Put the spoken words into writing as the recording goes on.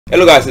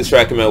Hello guys, it's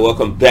Tracker man.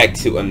 Welcome back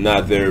to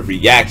another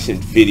reaction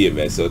video,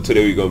 man. So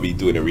today we're gonna be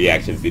doing a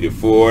reaction video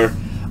for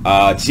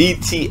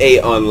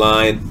GTA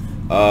Online,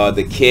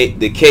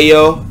 the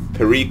Cayo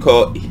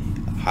Perico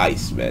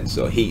Heist, man.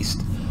 So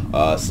Heist.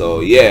 So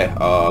yeah,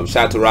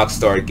 shout out to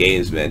Rockstar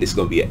Games, man. This is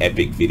gonna be an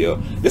epic video.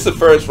 This is the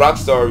first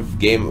Rockstar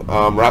game,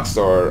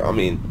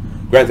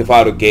 Grand Theft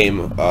Auto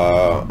game,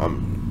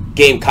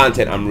 game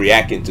content I'm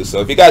reacting to.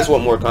 So if you guys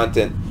want more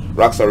content,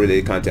 Rockstar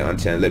related content on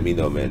channel, let me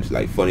know, man.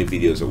 Like funny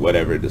videos or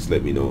whatever, just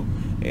let me know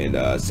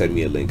and send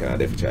me a link and I'll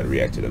definitely try to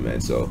react to them, man.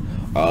 So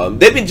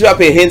they've been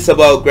dropping hints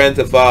about Grand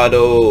Theft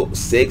Auto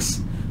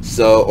 6,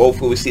 so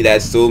hopefully we see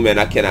that soon, man.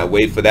 I cannot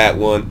wait for that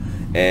one,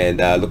 and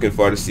looking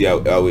forward to see how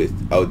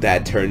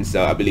that turns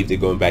out. I believe they're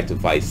going back to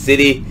Vice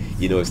City.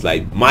 You know, it's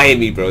like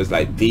Miami, bro. It's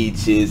like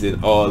beaches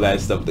and all that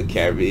stuff, the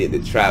Caribbean,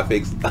 the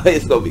traffic.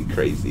 It's gonna be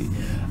crazy.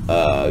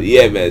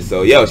 Yeah, man.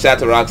 So yo, shout out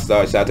to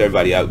Rockstar, shout out to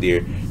everybody out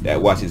there that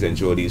watches and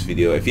enjoy these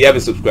videos. If you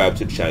haven't subscribed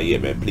to the channel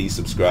yet, man, please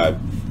subscribe,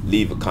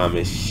 leave a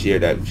comment, share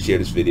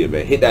this video,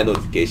 man. Hit that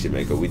notification,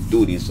 man, because we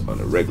do these on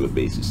a regular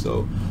basis.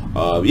 So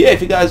yeah,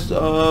 if you guys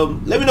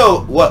let me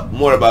know what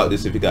more about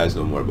this. If you guys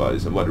know more about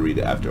this, I'm about to read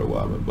it after a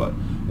while, man. But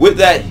with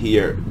that,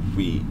 here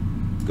we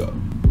go.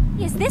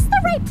 Is this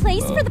the right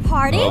place for the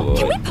party?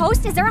 Can we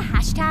post? Is there a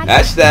hashtag?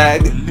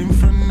 Hashtag.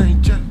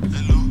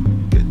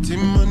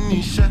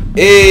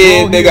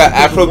 Hey, they got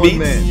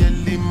Afrobeats.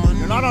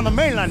 You're not on the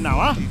mainland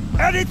now, huh?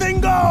 Anything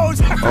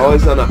goes! Oh,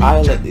 it's on an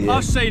island, yeah.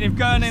 I've seen him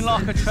going in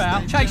like a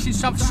trout, chasing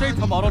some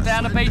supermodel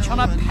down the beach on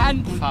a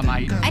panther,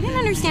 mate. I didn't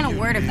understand a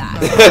word of that.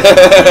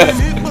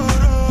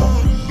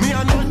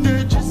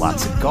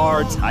 Lots of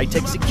guards,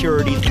 high-tech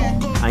security.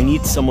 I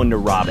need someone to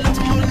rob it.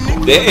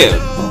 Damn.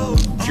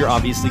 You're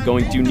obviously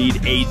going to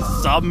need a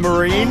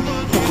submarine.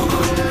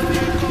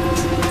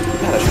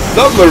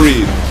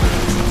 Submarine.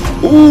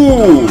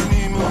 Ooh.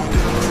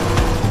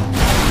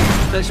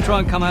 Let's try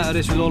and come out of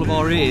this with all of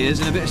our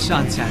ears and a bit of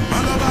suntan.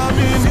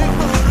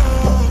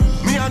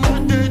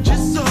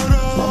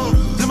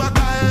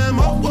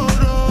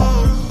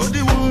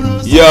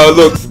 Yo, it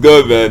looks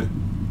good, man.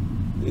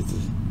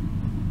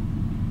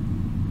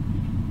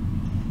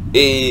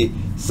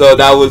 So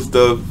that was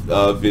the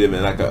video,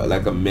 man.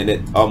 Like a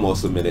minute,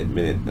 almost a minute,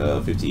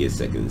 58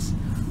 seconds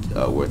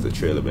worth of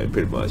trailer, man.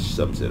 Pretty much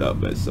sums it up,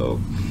 man.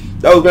 So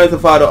that was Grand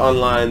Theft Auto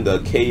Online, the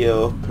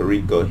Cayo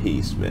Perico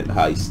Heist, man.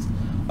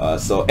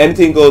 So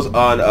anything goes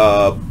on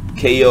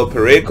Cayo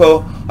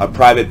Perico, a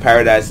private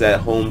paradise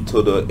at home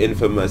to the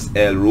infamous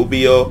El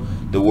Rubio,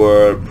 the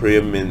world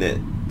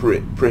preeminent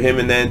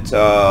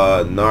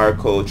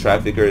narco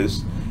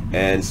traffickers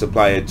and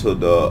supplier to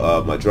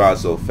the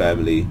Madrazo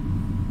family.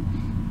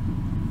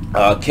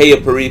 Cayo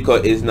Perico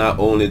is not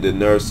only the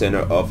nerve center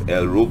of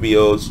El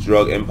Rubio's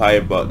drug empire,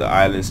 but the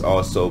islands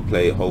also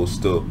play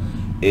host to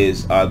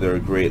its other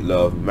great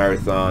love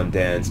marathon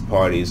dance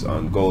parties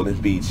on golden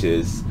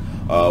beaches,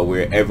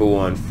 where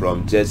everyone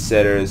from jet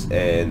setters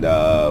and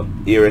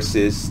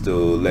irises to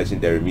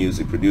legendary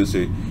music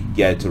producer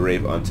get to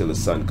rave until the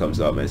sun comes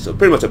up, man. So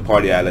pretty much a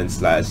party island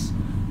slash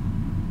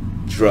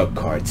drug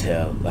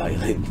cartel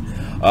island.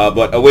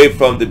 But away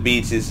from the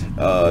beaches,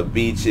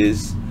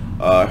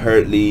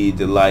 Hurtley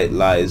delight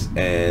lies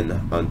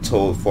an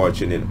untold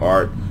fortune in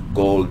art,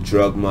 gold,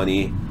 drug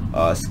money,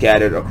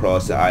 scattered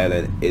across the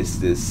island. It's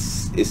the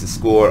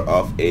score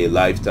of a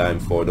lifetime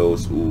for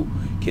those who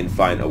can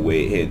find a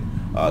way in.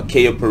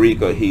 Cayo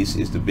Perico Heist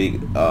is the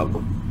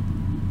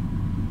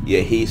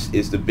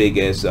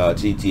biggest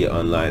GTA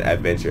Online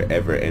adventure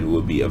ever and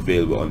will be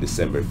available on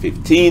December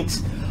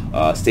 15th.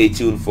 Stay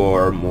tuned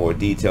for more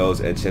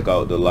details and check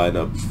out the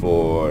lineup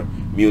for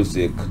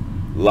Music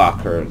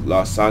Locker,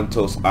 Los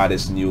Santos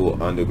artist's new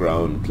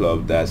underground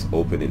club that's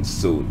opening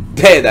soon.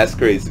 Damn, that's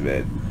crazy,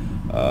 man.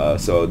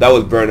 So that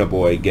was Burna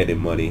Boy Getting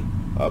Money,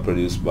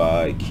 produced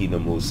by Kina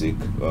Music.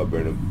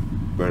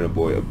 Burna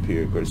Boy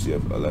appear courtesy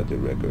of Alata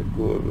Record.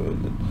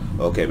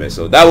 Okay, man,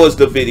 so that was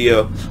the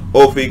video.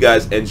 Hopefully you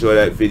guys enjoy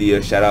that video.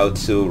 Shout out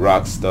to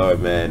Rockstar,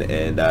 man,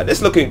 and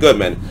it's looking good,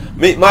 man.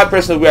 My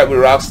personal react with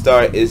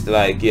Rockstar is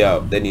like, yeah,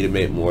 they need to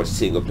make more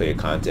single player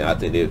content. I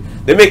think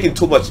they're making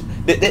too much.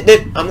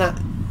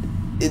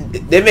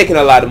 They're making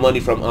a lot of money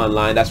from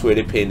online. That's where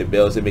they're paying the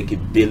bills. They're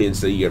making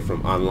billions a year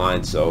from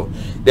online, so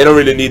they don't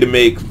really need to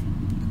make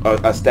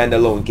a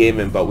standalone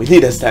game, but we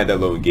need a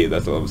standalone game.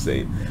 That's what I'm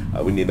saying.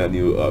 We need a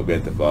new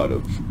Grand Theft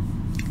Auto,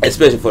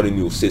 especially for the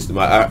new system.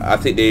 I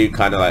think they're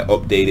kind of like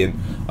updating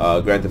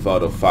Grand Theft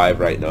Auto 5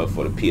 right now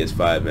for the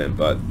PS5, man,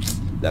 but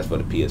that's for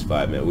the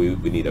PS5, man. We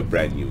need a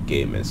brand new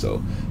game, man.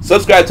 So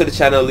subscribe to the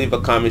channel, leave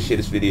a comment, share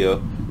this video.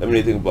 Let me know what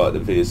you think about the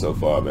video so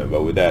far, man.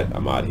 But with that,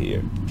 I'm out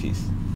here. Peace.